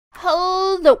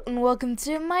Hello and welcome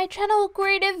to my channel,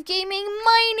 Creative Gaming.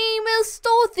 My name is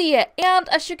Dorothea, and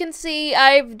as you can see,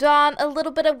 I've done a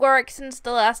little bit of work since the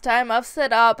last time I've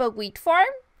set up a wheat farm.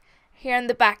 Here in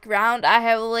the background, I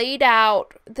have laid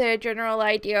out the general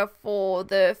idea for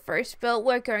the first build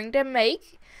we're going to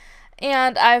make,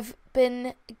 and I've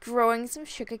been growing some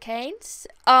sugar canes.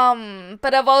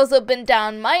 But I've also been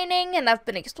down mining, and I've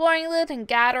been exploring it and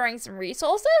gathering some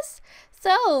resources.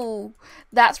 So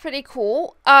that's pretty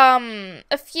cool. I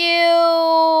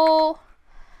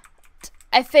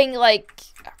think like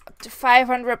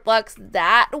 500 blocks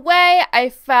that way, I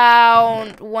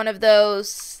found one of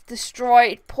those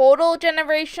destroyed portal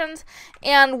generations,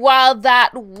 and while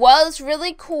that was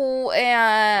really cool,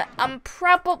 and I'm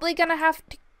probably gonna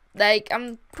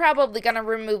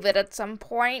remove it at some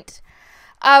point.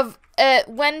 I've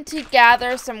went to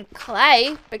gather some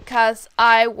clay because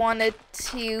I wanted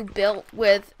to build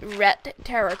with red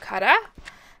terracotta.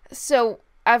 So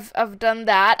I've done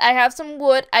that. I have some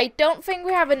wood. I don't think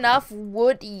we have enough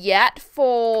wood yet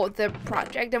for the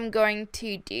project I'm going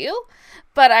to do,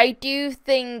 but I do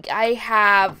think I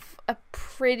have a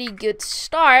pretty good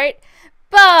start.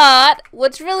 But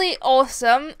what's really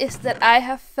awesome is that I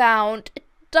have found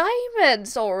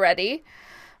diamonds already.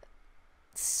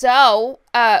 So,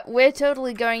 we're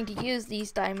totally going to use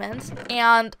these diamonds,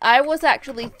 and I was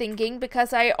actually thinking,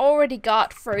 because I already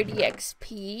got 30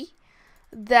 XP,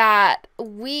 that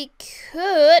we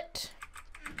could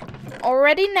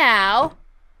already now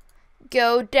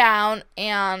go down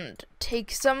and take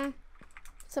some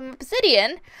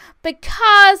obsidian,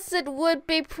 because it would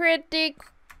be pretty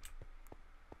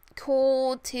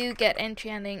cool to get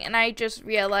enchanting. And I just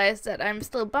realized that I'm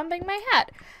still bumping my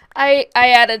head. I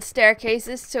added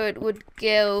staircases so it would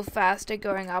go faster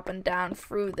going up and down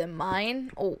through the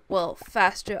mine. Oh, well,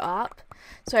 faster up,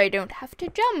 so I don't have to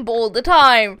jump all the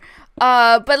time.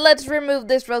 But let's remove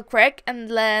this real quick, and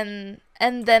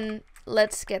then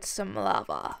let's get some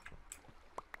lava.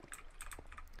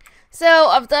 So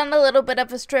I've done a little bit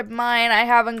of a strip mine. I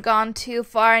haven't gone too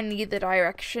far in either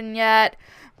direction yet,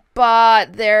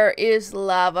 but there is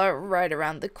lava right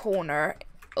around the corner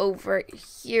over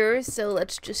here, so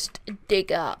let's just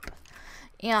dig up.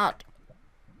 And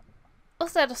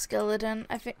was that a skeleton?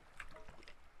 I think.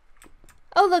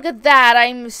 Oh, look at that!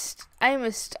 I missed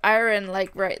iron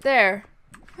like right there.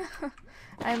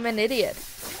 I'm an idiot.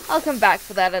 I'll come back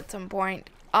for that at some point.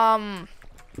 But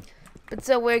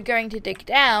so we're going to dig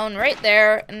down right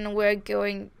there, and we're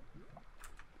going.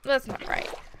 That's not right.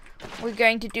 We're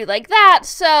going to do like that.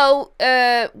 So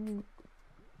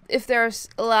if there's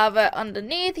lava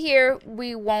underneath here,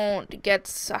 we won't get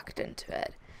sucked into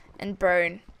it and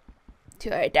burn to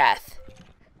our death.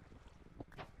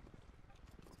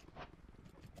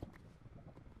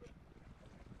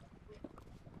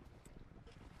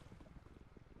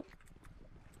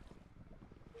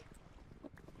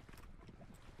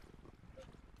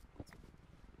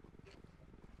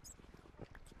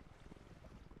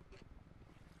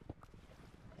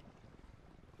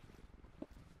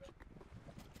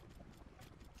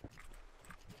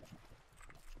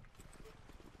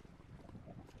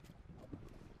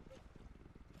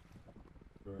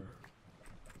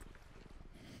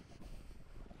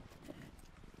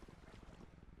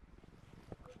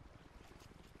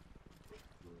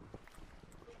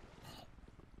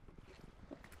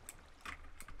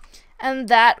 And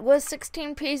that was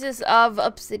 16 pieces of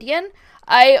obsidian.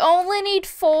 I only need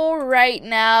 4 right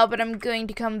now, but I'm going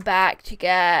to come back to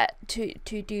get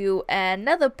to do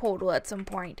another portal at some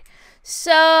point.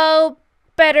 So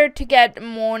better to get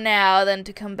more now than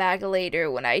to come back later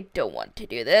when I don't want to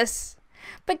do this,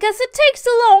 because it takes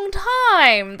a long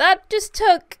time. That just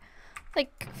took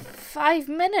like 5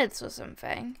 minutes or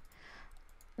something.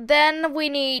 Then we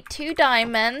need 2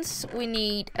 diamonds, we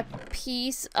need a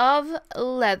piece of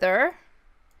leather,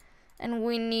 and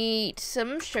we need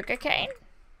some sugarcane,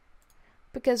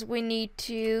 because we need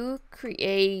to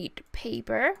create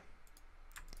paper.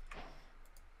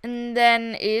 And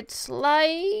then it's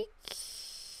like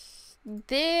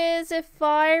this, if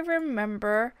I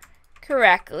remember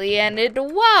correctly, and it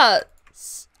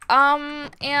was.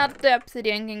 And the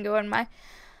obsidian can go in my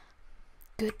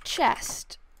good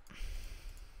chest.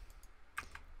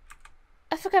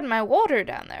 I forgot my water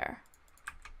down there.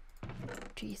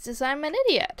 Jesus, I'm an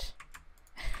idiot.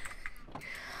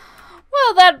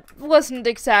 Well, that wasn't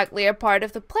exactly a part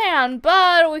of the plan,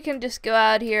 but we can just go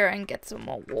out here and get some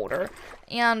more water.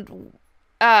 And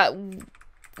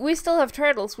we still have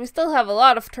turtles. We still have a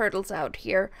lot of turtles out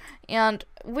here. And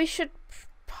we should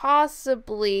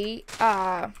possibly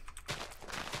farm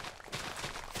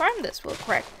this real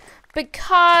quick,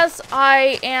 because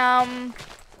I am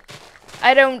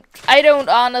I don't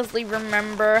honestly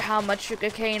remember how much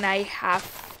sugarcane I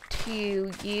have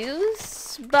to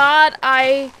use, but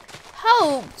I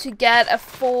hope to get a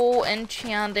full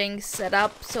enchanting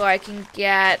setup so I can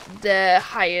get the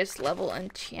highest level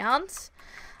enchants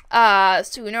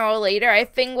sooner or later. I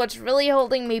think what's really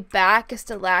holding me back is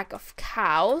the lack of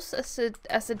cows, as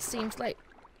it seems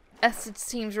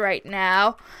right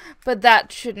now, but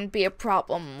that shouldn't be a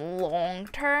problem long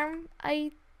term.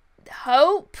 I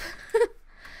hope.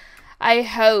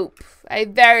 I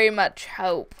very much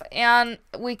hope. And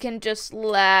we can just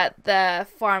let the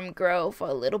farm grow for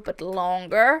a little bit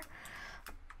longer.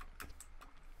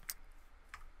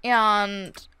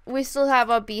 And we still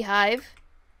have our beehive.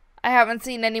 I haven't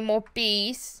seen any more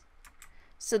bees.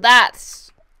 So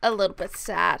that's a little bit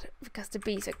sad because the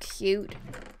bees are cute.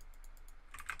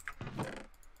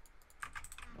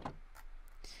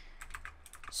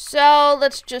 So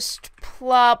let's just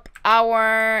plop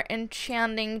our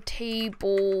enchanting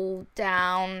table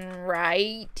down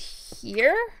right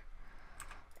here.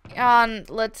 And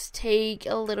let's take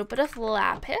a little bit of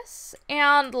lapis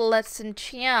and let's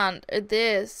enchant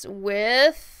this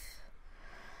with...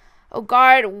 Oh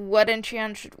god, what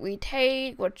enchant should we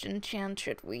take? What enchant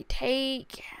should we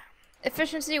take?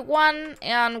 Efficiency 1,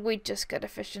 and we just got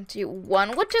efficiency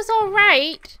 1, which is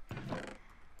alright.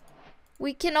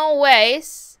 We can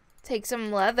always take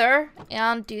some leather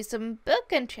and do some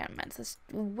book enchantments as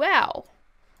well,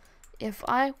 if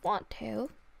I want to.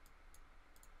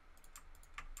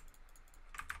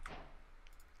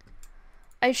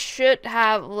 I should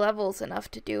have levels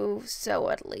enough to do so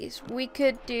at least. We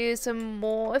could do some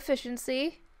more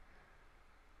efficiency.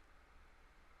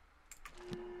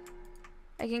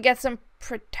 I can get some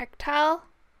projectile.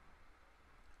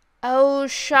 Oh,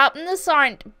 sharpness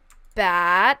aren't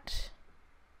bad.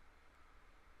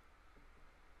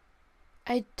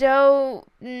 I don't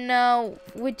know.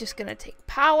 We're just gonna take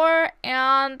power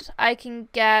and I can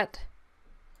get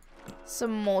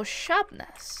some more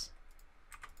sharpness.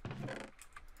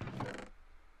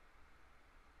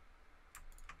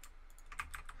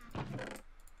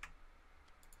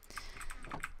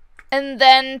 And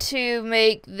then to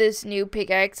make this new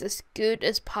pickaxe as good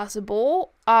as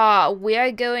possible, we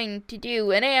are going to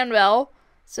do an anvil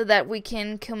so that we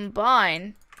can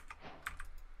combine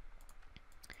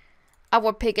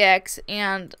our pickaxe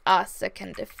and our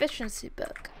second efficiency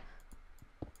book.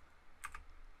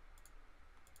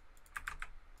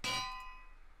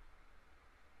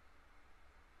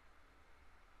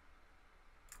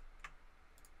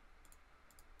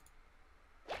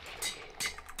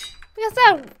 Because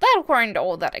that weren't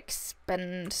all that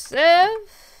expensive.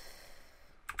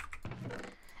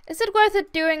 Is it worth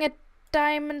it doing a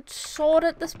diamond sword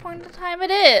at this point in time? It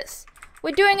is.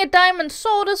 We're doing a diamond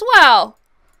sword as well.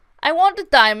 I want a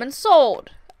diamond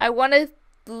sword. I want it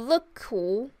to look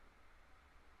cool.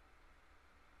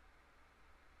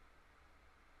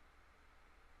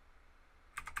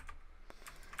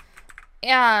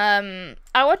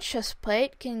 Our chest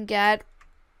plate can get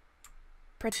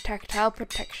projectile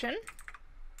protection.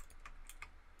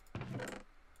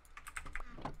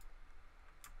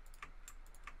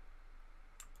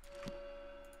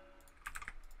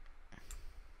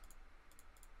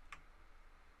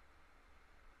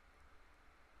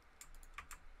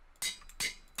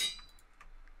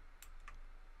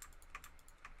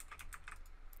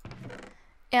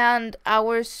 And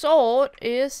our sword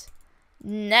is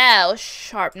now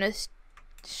sharpness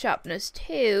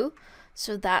 2.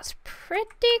 So that's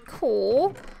pretty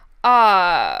cool.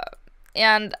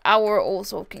 And our old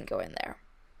sword can go in there.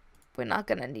 We're not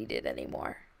gonna need it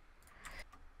anymore.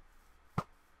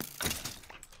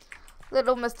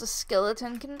 Little Mr.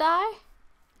 Skeleton can die.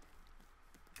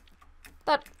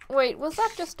 Wait, was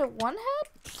that just a one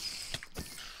hit?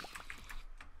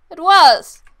 It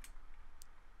was!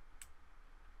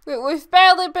 We've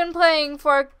barely been playing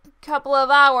for a couple of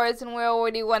hours and we're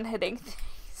already one-hitting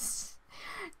things.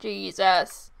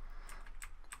 Jesus.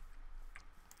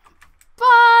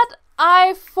 But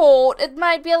I thought it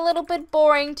might be a little bit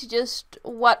boring to just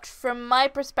watch from my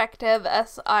perspective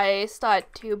as I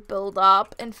start to build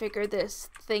up and figure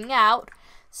this thing out.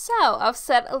 So I've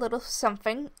set a little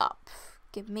something up.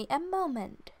 Give me a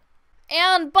moment.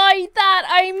 And by that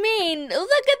I mean, look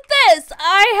at this!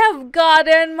 I have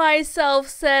gotten myself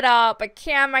set up a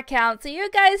cam account so you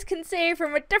guys can see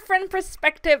from a different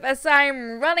perspective as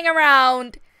I'm running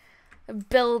around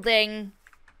building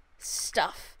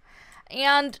stuff.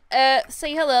 And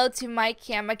say hello to my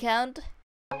cam account.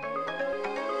 You're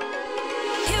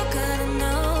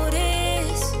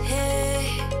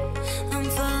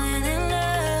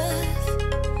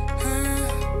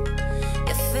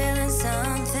feeling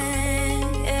something.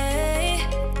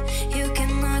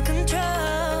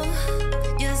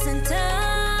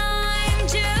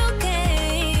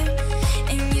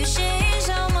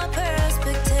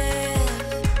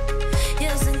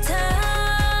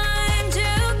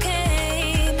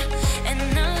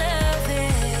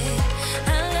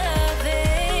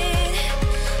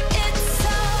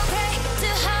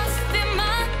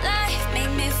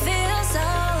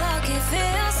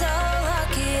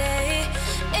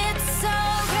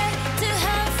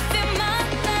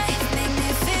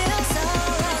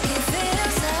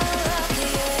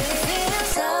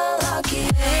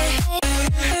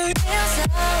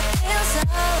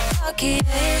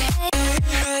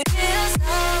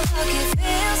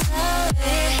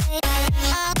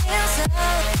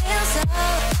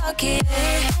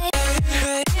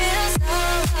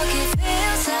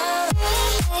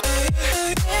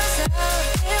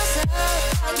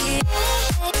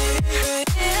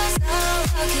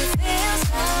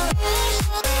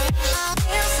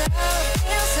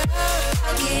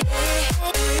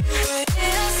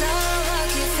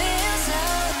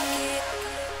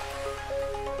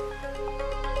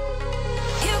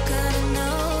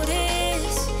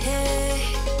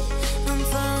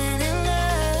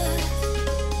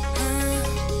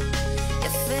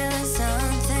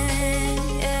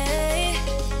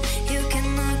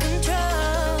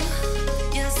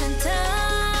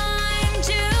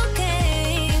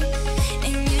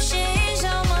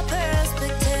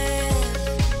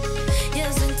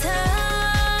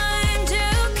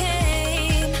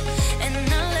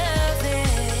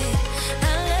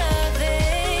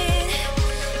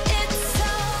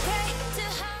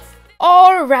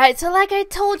 Alright, so like I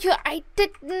told you, I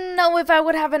didn't know if I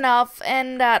would have enough,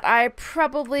 and that I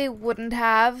probably wouldn't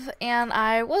have, and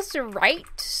I was right.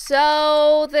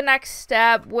 So the next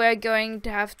step we're going to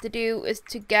have to do is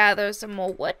to gather some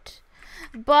more wood.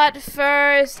 But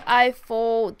first, I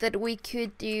thought that we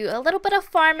could do a little bit of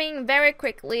farming very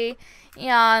quickly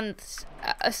and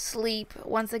sleep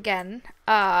once again.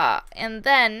 And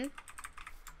then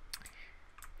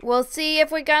we'll see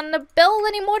if we're gonna build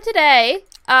any more today.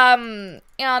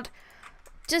 And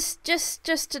just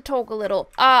to talk a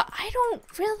little, I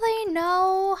don't really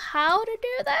know how to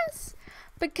do this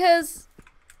because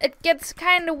it gets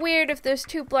kind of weird if there's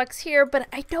 2 blocks here, but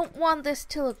I don't want this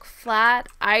to look flat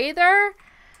either.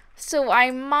 So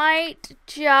I might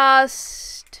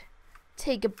just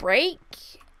take a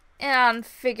break and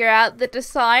figure out the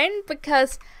design,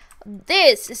 because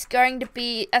this is going to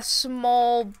be a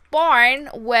small barn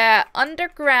where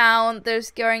underground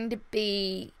there's going to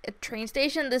be a train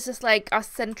station. This is like a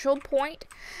central point,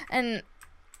 and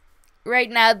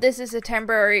right now this is a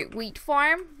temporary wheat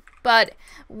farm. But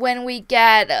when we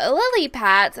get lily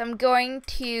pads, I'm going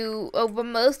to, over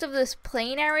most of this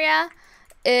plain area,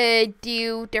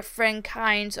 do different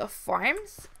kinds of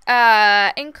farms,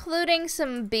 including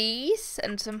some bees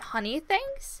and some honey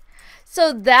things.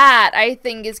 So that, I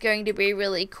think, is going to be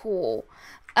really cool.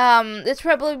 It's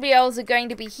probably also going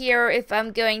to be here if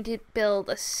I'm going to build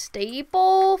a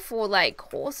stable for, like,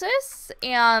 horses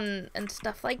and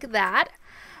stuff like that.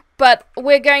 But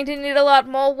we're going to need a lot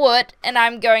more wood, and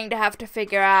I'm going to have to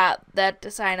figure out the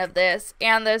design of this.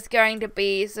 And there's going to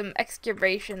be some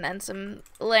excavation and some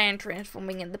land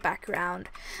transforming in the background.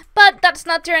 But that's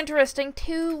not too interesting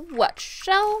to watch,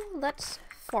 so let's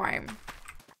farm.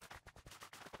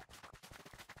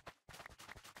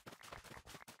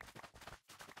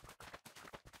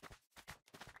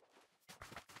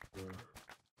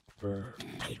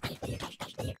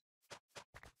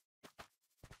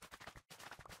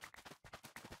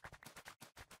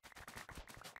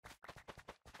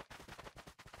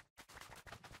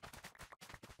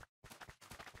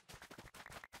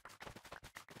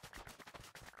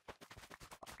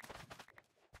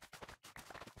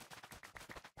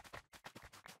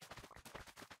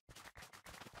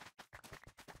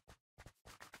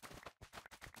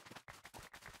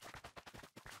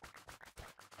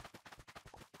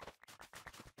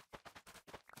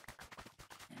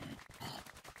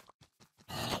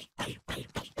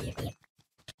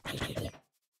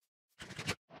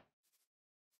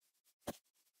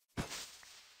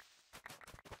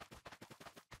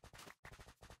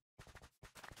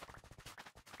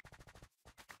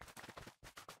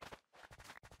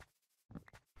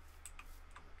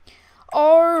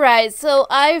 Alright, so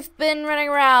I've been running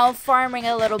around farming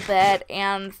a little bit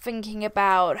and thinking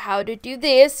about how to do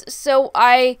this. So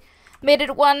I made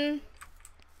it 1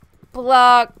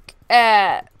 block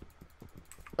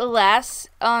less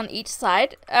on each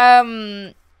side,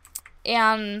 and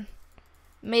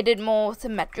made it more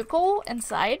symmetrical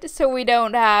inside, so we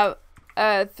don't have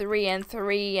 3 and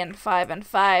 3 and 5 and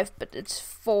 5, but it's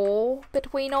 4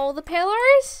 between all the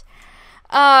pillars.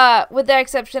 With the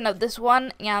exception of this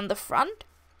one and the front.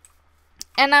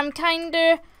 And I'm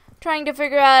kinda trying to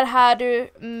figure out how to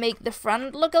make the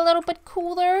front look a little bit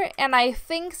cooler, and I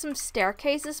think some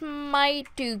staircases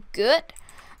might do good,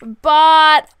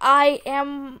 but I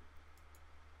am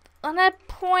on a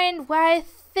point where I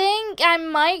think I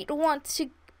might want to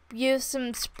use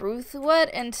some spruce wood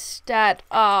instead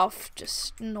of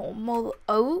just normal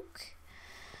oak.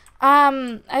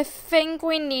 I think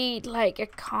we need like a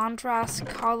contrast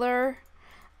color.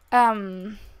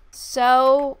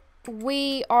 So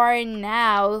we are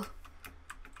now,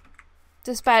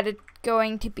 despite it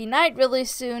going to be night really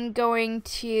soon, going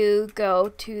to go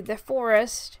to the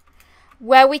forest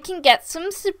where we can get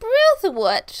some spruce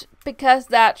wood, because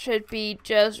that should be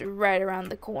just right around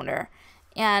the corner.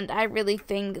 And I really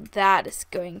think that is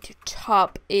going to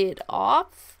top it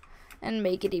off and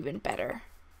make it even better.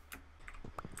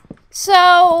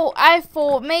 So I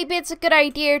thought maybe it's a good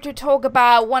idea to talk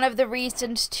about one of the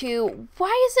reasons to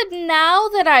why is it now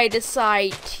that I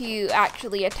decide to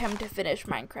actually attempt to finish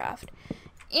Minecraft.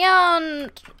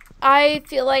 And I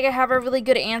feel like I have a really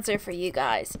good answer for you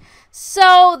guys.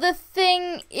 So the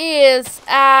thing is,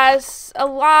 as a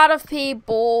lot of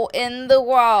people in the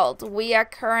world, we are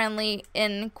currently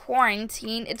in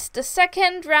quarantine. It's the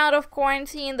second round of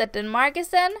quarantine that Denmark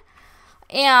is in.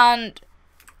 And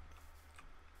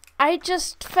I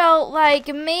just felt like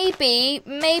maybe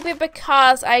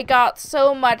because I got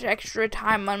so much extra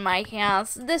time on my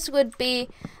hands, this would be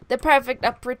the perfect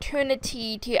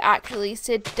opportunity to actually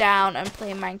sit down and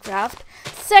play Minecraft.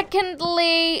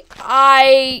 Secondly,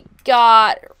 I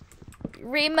got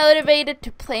remotivated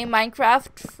to play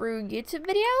Minecraft through YouTube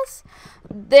videos.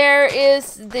 There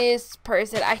is this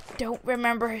person, I don't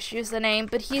remember his username,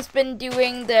 but he's been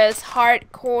doing this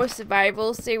hardcore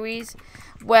survival series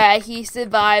where he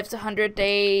survives 100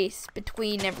 days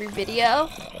between every video.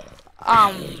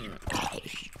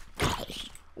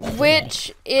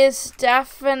 Which is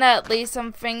definitely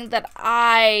something that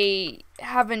I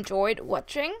have enjoyed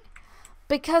watching,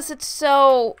 because it's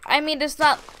so, I mean, it's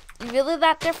not really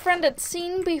that different. It's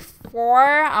seen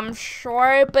before, I'm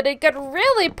sure, but it got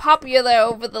really popular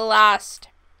over the last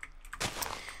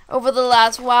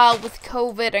while with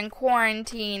COVID and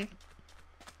quarantine.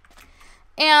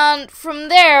 And from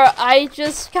there, I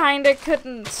just kind of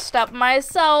couldn't stop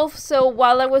myself, so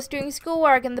while I was doing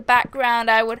schoolwork in the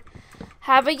background, I would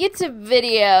have a YouTube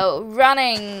video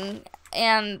running,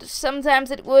 and sometimes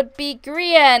it would be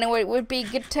Grian, or it would be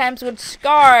Good Times with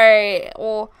Scar,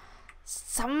 or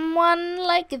someone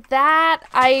like that.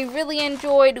 I really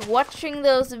enjoyed watching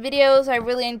those videos. I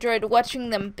really enjoyed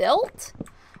watching them build.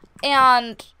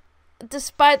 And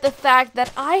despite the fact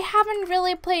that I haven't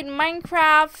really played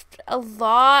Minecraft a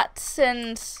lot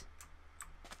since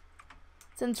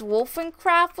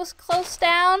Wolfencraft was closed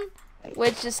down,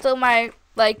 which is still my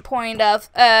point of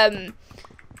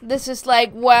this is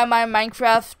like where my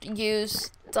Minecraft use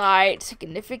died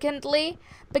significantly,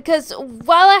 because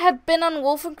while I had been on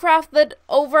Wolfencraft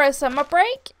over a summer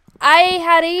break, I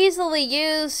had easily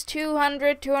used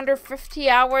 250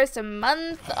 hours a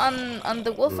month on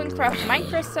the Wolfencraft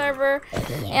Minecraft server,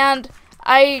 and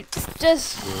I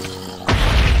just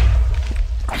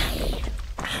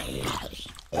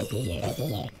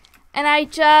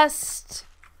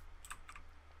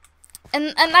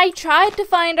And I tried to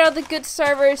find other good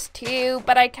servers too,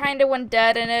 but I kind of went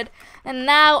dead in it. And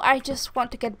now I just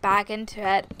want to get back into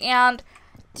it. And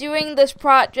doing this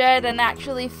project and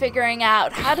actually figuring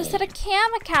out how to set a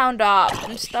cam account up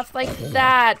and stuff like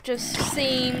that just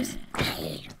seems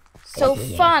so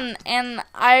fun. And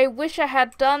I wish I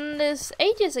had done this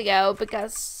ages ago,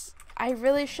 because I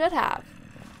really should have.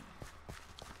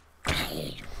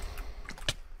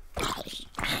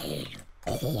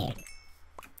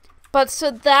 But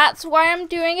so that's why I'm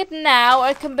doing it now,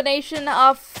 a combination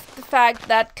of the fact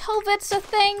that COVID's a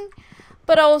thing,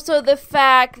 but also the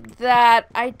fact that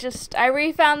I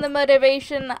refound the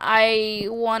motivation I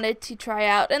wanted to try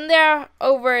out. And there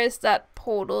over is that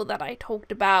portal that I talked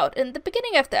about in the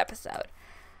beginning of the episode.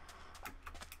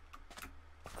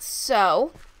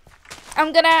 So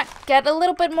I'm gonna get a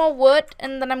little bit more wood,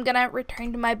 and then I'm gonna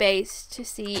return to my base to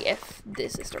see if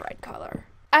this is the right color.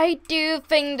 I do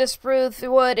think the spruce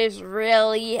wood is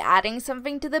really adding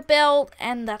something to the build,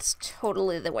 and that's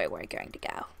totally the way we're going to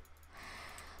go.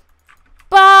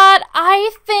 But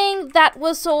I think that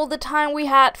was all the time we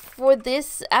had for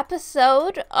this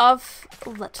episode of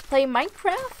Let's Play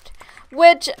Minecraft,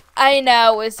 which I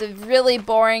know is a really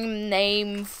boring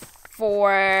name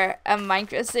for a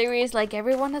Minecraft series, like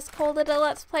everyone has called it a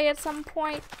Let's Play at some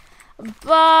point.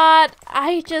 But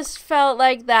I just felt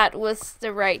like that was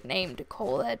the right name to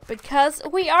call it, because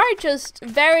we are just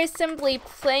very simply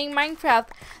playing Minecraft.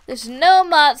 There's no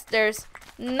mods, there's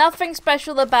nothing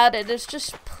special about it, it's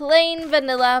just plain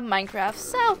vanilla Minecraft.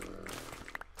 So,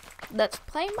 let's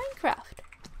play Minecraft.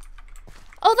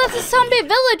 Oh, that's a zombie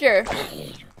villager!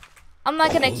 I'm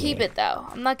not gonna keep it though,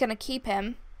 I'm not gonna keep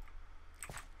him.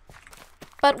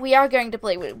 But we are going to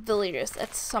play with villagers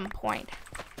at some point.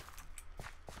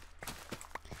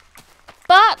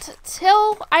 But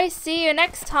till I see you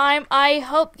next time, I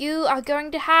hope you are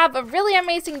going to have a really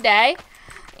amazing day.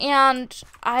 And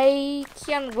I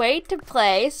can't wait to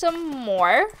play some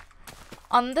more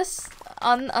on this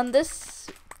on this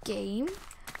game,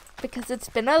 because it's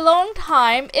been a long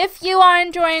time. If you are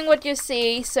enjoying what you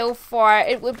see so far,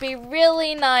 it would be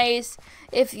really nice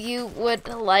if you would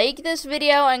like this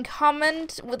video and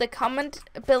comment with a comment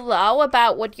below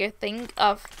about what you think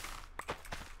of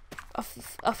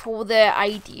all the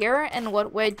idea and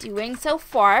what we're doing so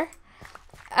far.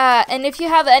 And if you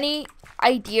have any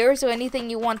ideas or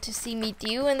anything you want to see me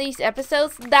do in these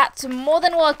episodes, that's more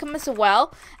than welcome as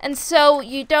well. And so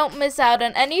you don't miss out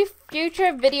on any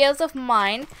future videos of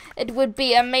mine, it would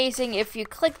be amazing if you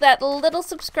click that little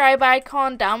subscribe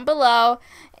icon down below.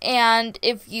 And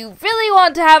if you really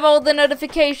want to have all the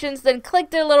notifications, then click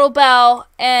the little bell.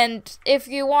 And if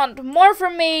you want more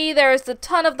from me, there's a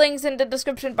ton of links in the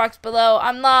description box below.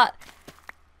 I'm not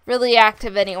really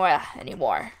active anywhere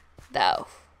anymore, though.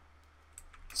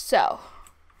 So,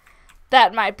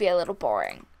 that might be a little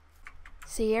boring.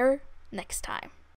 See you next time.